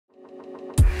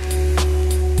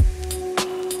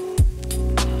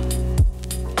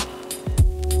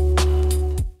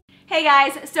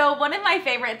Hey guys, so one of my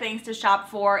favorite things to shop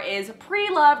for is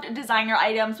pre-loved designer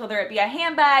items, whether it be a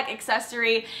handbag,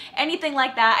 accessory, anything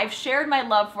like that. I've shared my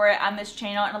love for it on this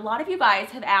channel, and a lot of you guys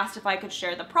have asked if I could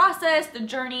share the process, the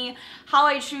journey, how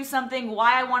I choose something,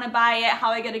 why I want to buy it, how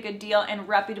I get a good deal, and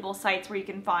reputable sites where you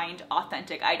can find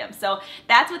authentic items. So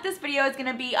that's what this video is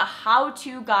going to be, a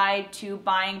how-to guide to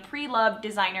buying pre-loved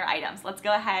designer items. Let's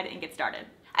go ahead and get started.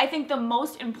 I think the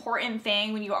most important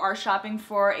thing when you are shopping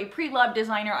for a pre-loved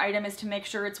designer item is to make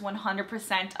sure it's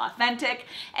 100% authentic,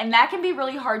 and that can be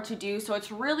really hard to do, so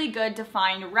it's really good to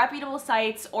find reputable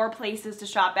sites or places to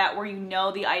shop at where you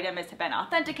know the item has been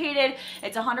authenticated,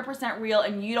 it's 100% real,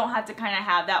 and you don't have to kind of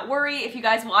have that worry. If you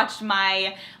guys watched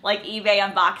my eBay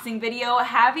unboxing video,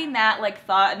 having that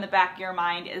thought in the back of your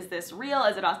mind, is this real,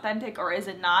 is it authentic, or is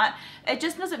it not, it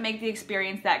just doesn't make the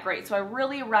experience that great. So I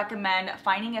really recommend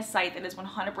finding a site that is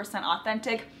 100%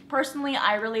 authentic. Personally,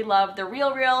 I really love The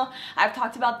RealReal. I've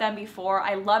talked about them before.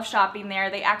 I love shopping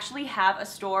there. They actually have a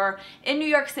store in New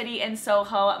York City in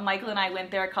Soho. Michael and I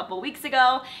went there a couple weeks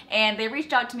ago, and they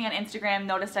reached out to me on Instagram,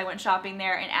 noticed I went shopping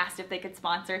there, and asked if they could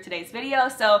sponsor today's video.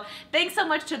 So thanks so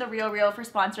much to The RealReal for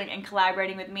sponsoring and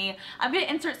collaborating with me. I'm going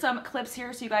to insert some clips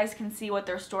here so you guys can see what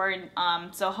their store in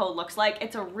Soho looks like.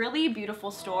 It's a really beautiful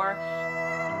store.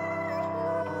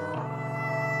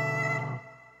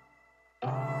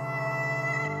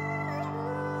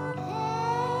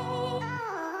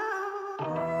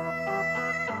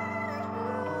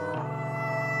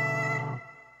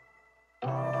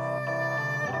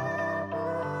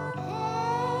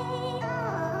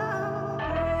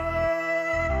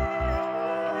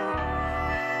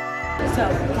 So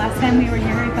last time we were here,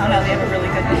 we found out they have a really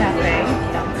good cafe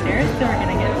downstairs, so we're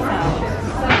gonna get some.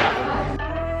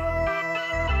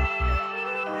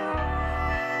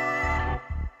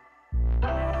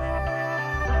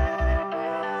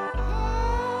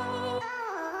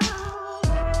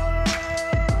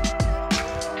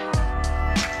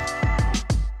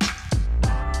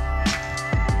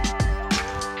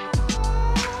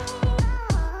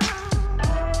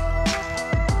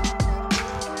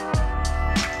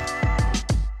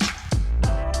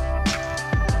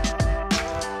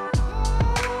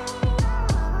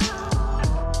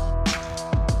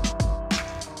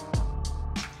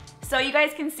 So you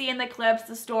guys can see in the clips,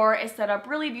 the store is set up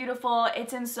really beautiful.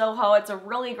 It's in Soho. It's a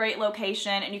really great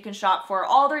location, and you can shop for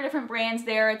all their different brands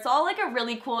there. It's all a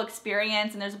really cool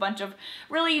experience, and there's a bunch of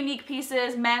really unique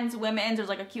pieces, men's, women's. There's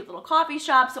a cute little coffee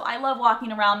shop, so I love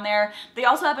walking around there. They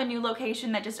also have a new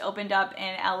location that just opened up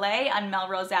in LA on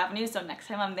Melrose Avenue, so next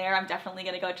time I'm there, I'm definitely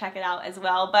gonna go check it out as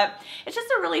well. But it's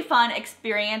just a really fun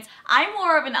experience. I'm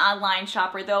more of an online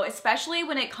shopper though, especially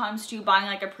when it comes to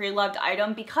buying a pre-loved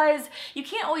item, because you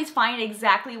can't always find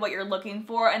exactly what you're looking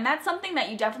for, and that's something that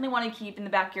you definitely want to keep in the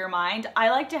back of your mind. I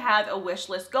like to have a wish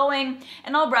list going,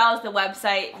 and I'll browse the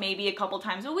website maybe a couple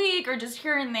times a week or just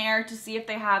here and there to see if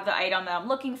they have the item that I'm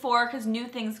looking for, because new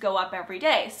things go up every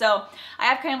day. So I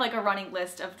have kind of a running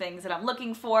list of things that I'm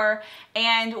looking for.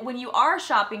 And when you are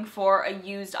shopping for a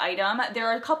used item, there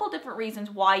are a couple different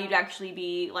reasons why you'd actually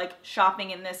be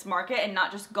shopping in this market and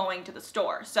not just going to the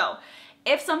store. So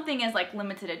if something is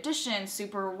limited edition,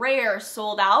 super rare,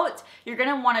 sold out, you're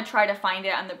gonna wanna try to find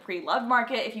it on the pre-loved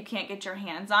market if you can't get your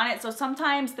hands on it. So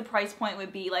sometimes the price point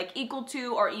would be equal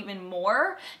to or even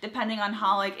more, depending on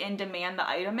how in demand the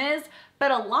item is. But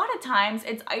a lot of times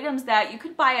it's items that you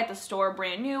could buy at the store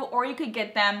brand new, or you could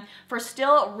get them for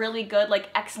still really good,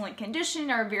 excellent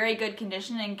condition or very good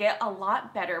condition, and get a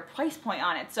lot better price point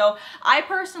on it. So I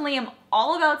personally am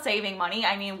all about saving money.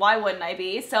 I mean, why wouldn't I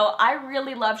be? So I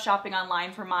really love shopping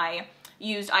online for my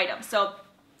used items. So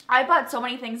I bought so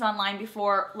many things online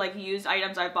before, used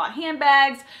items. I bought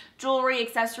handbags, jewelry,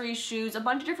 accessories, shoes, a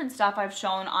bunch of different stuff I've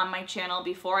shown on my channel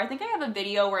before. I think I have a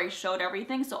video where I showed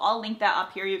everything, so I'll link that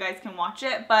up here. You guys can watch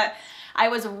it. But I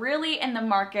was really in the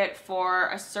market for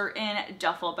a certain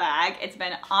duffel bag. It's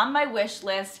been on my wish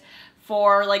list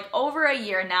for over a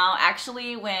year now.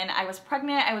 Actually, when I was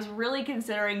pregnant, I was really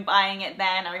considering buying it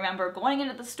then. I remember going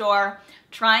into the store,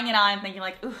 trying it on, thinking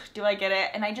ooh, do I get it?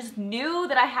 And I just knew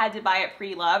that I had to buy it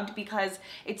pre-loved because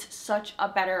it's such a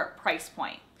better price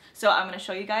point. So I'm gonna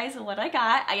show you guys what I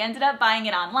got. I ended up buying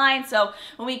it online. So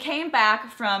when we came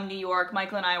back from New York,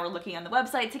 Michael and I were looking on the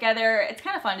website together. It's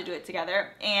kind of fun to do it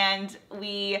together. And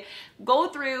we go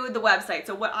through the website.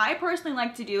 So what I personally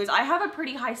like to do is I have a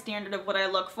pretty high standard of what I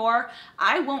look for.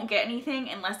 I won't get anything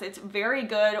unless it's very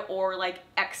good or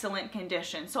excellent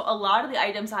condition. So a lot of the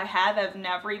items I have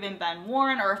never even been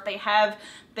worn, or if they have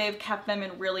they've kept them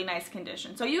in really nice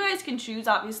condition. So you guys can choose,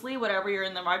 obviously, whatever you're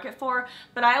in the market for,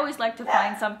 but I always like to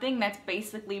find something that's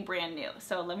basically brand new.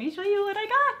 So let me show you what I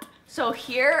got. So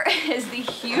here is the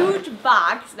huge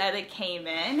box that it came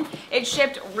in. It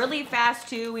shipped really fast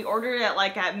too. We ordered it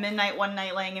like at midnight one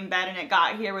night laying in bed, and it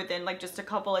got here within like just a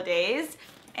couple of days.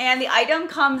 And the item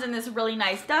comes in this really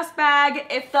nice dust bag.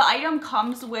 If the item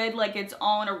comes with like its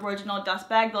own original dust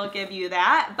bag, they'll give you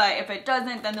that. But if it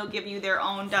doesn't, then they'll give you their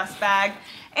own dust bag.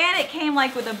 And it came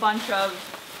like with a bunch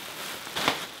of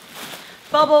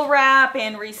bubble wrap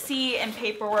and receipt and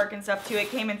paperwork and stuff too. It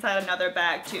came inside another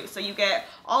bag too. So you get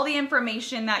all the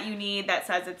information that you need that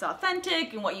says it's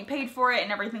authentic and what you paid for it and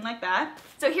everything like that.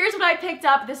 So here's what I picked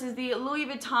up. This is the Louis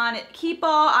Vuitton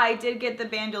Keepall. I did get the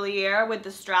bandolier with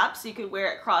the strap so you could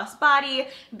wear it crossbody.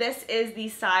 This is the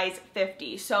size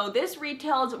 50. So this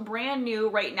retails brand new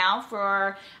right now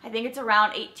for, I think it's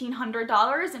around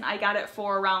 $1,800, and I got it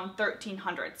for around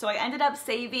 $1,300. So I ended up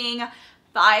saving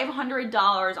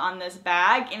 $500 on this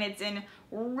bag, and it's in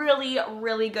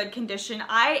really good condition.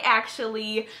 I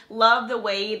actually love the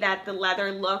way that the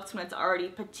leather looks when it's already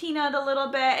patinaed a little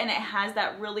bit, and it has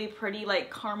that really pretty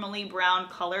like caramely brown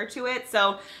color to it.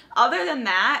 So other than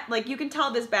that, like you can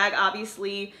tell this bag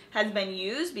obviously has been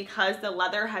used because the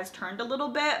leather has turned a little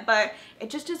bit, but it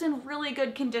just is in really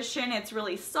good condition. It's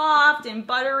really soft and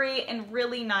buttery and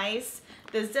really nice.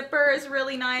 The zipper is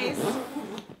really nice.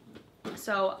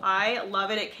 So I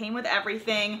love it. It came with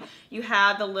everything. You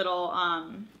have the little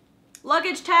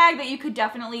luggage tag that you could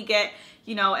definitely get,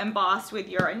 you know, embossed with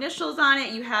your initials on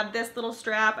it. You have this little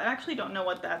strap. I actually don't know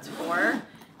what that's for.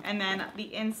 And then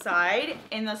the inside,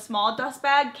 in the small dust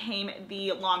bag, came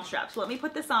the long strap. So let me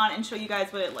put this on and show you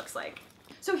guys what it looks like.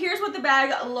 So here's what the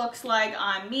bag looks like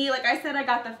on me. Like I said, I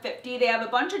got the 50. They have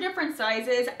a bunch of different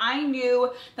sizes. I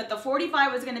knew that the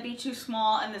 45 was gonna be too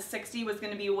small and the 60 was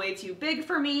gonna be way too big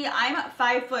for me. I'm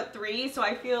 5'3", so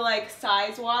I feel like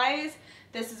size-wise,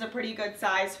 this is a pretty good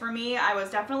size for me. I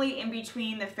was definitely in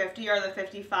between the 50 or the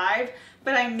 55,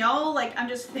 but I know, like, I'm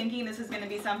just thinking this is gonna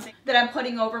be something that I'm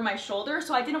putting over my shoulder,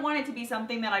 so I didn't want it to be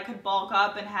something that I could bulk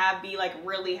up and have be like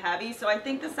really heavy. So I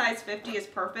think the size 50 is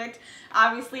perfect.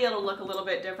 Obviously it'll look a little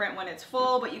bit different when it's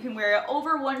full, but you can wear it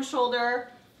over one shoulder.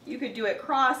 You could do it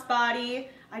crossbody.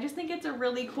 I just think it's a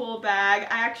really cool bag.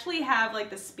 I actually have like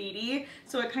the Speedy,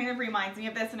 so it kind of reminds me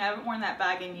of this, and I haven't worn that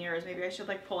bag in years. Maybe I should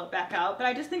like pull it back out, but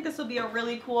I just think this will be a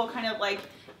really cool kind of like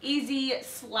easy,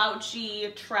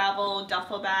 slouchy travel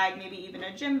duffel bag, maybe even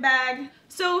a gym bag.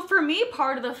 So for me,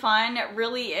 part of the fun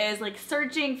really is like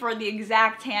searching for the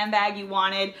exact handbag you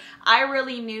wanted. I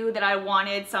really knew that I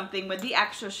wanted something with the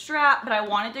extra strap, but I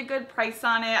wanted a good price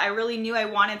on it. I really knew I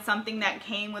wanted something that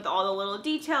came with all the little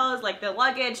details, like the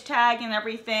luggage tag and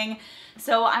everything.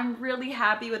 So I'm really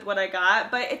happy with what I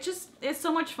got, but it's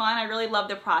so much fun. I really love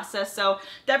the process. So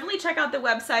definitely check out the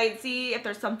website, see if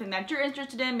there's something that you're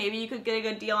interested in. Maybe you could get a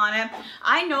good deal on it.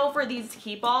 I know for these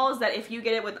Keepalls that if you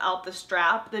get it without the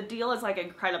strap, the deal is like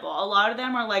incredible. A lot of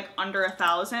them are like under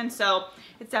 $1,000. So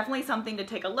it's definitely something to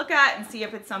take a look at and see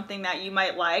if it's something that you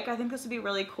might like. I think this would be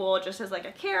really cool just as like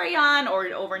a carry-on or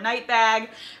an overnight bag.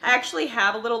 I actually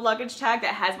have a little luggage tag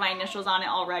that has my initials on it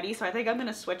already, so I think I'm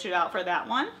gonna switch it out for that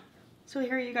one. So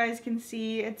here you guys can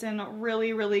see it's in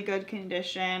really good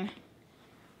condition.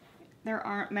 There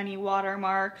aren't many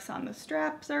watermarks on the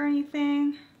straps or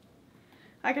anything.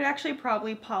 I could actually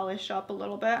probably polish up a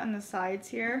little bit on the sides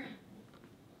here,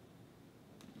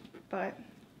 but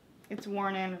it's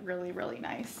worn in really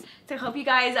nice. So I hope you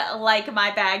guys like my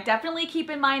bag. Definitely keep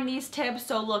in mind these tips.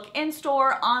 So look in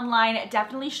store, online,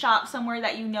 definitely shop somewhere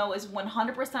that you know is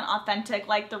 100% authentic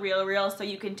like The RealReal, so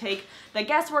you can take the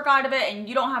guesswork out of it and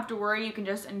you don't have to worry. You can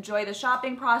just enjoy the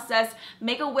shopping process.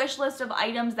 Make a wish list of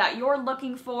items that you're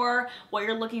looking for, what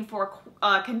you're looking for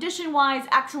condition-wise,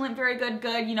 excellent, very good,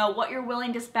 good, you know, what you're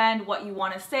willing to spend, what you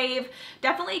want to save.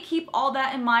 Definitely keep all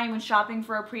that in mind when shopping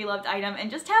for a pre-loved item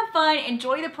and just have fun,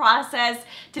 enjoy the process.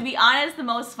 To be honest, the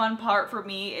most fun part for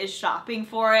me is shopping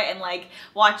for it and like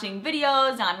watching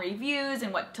videos on reviews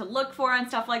and what to look for and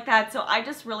stuff like that. So I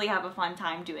just really have a fun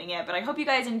time doing it. But I hope you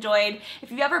guys enjoyed.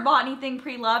 If you've ever bought anything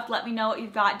pre-loved, let me know what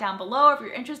you've got down below. If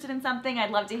you're interested in something,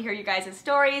 I'd love to hear you guys'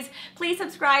 stories. Please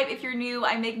subscribe if you're new.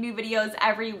 I make new videos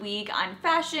every week on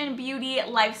fashion, beauty,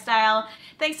 lifestyle.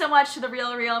 Thanks so much to The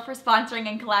RealReal for sponsoring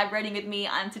and collaborating with me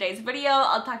on today's video.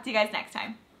 I'll talk to you guys next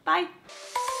time. Bye.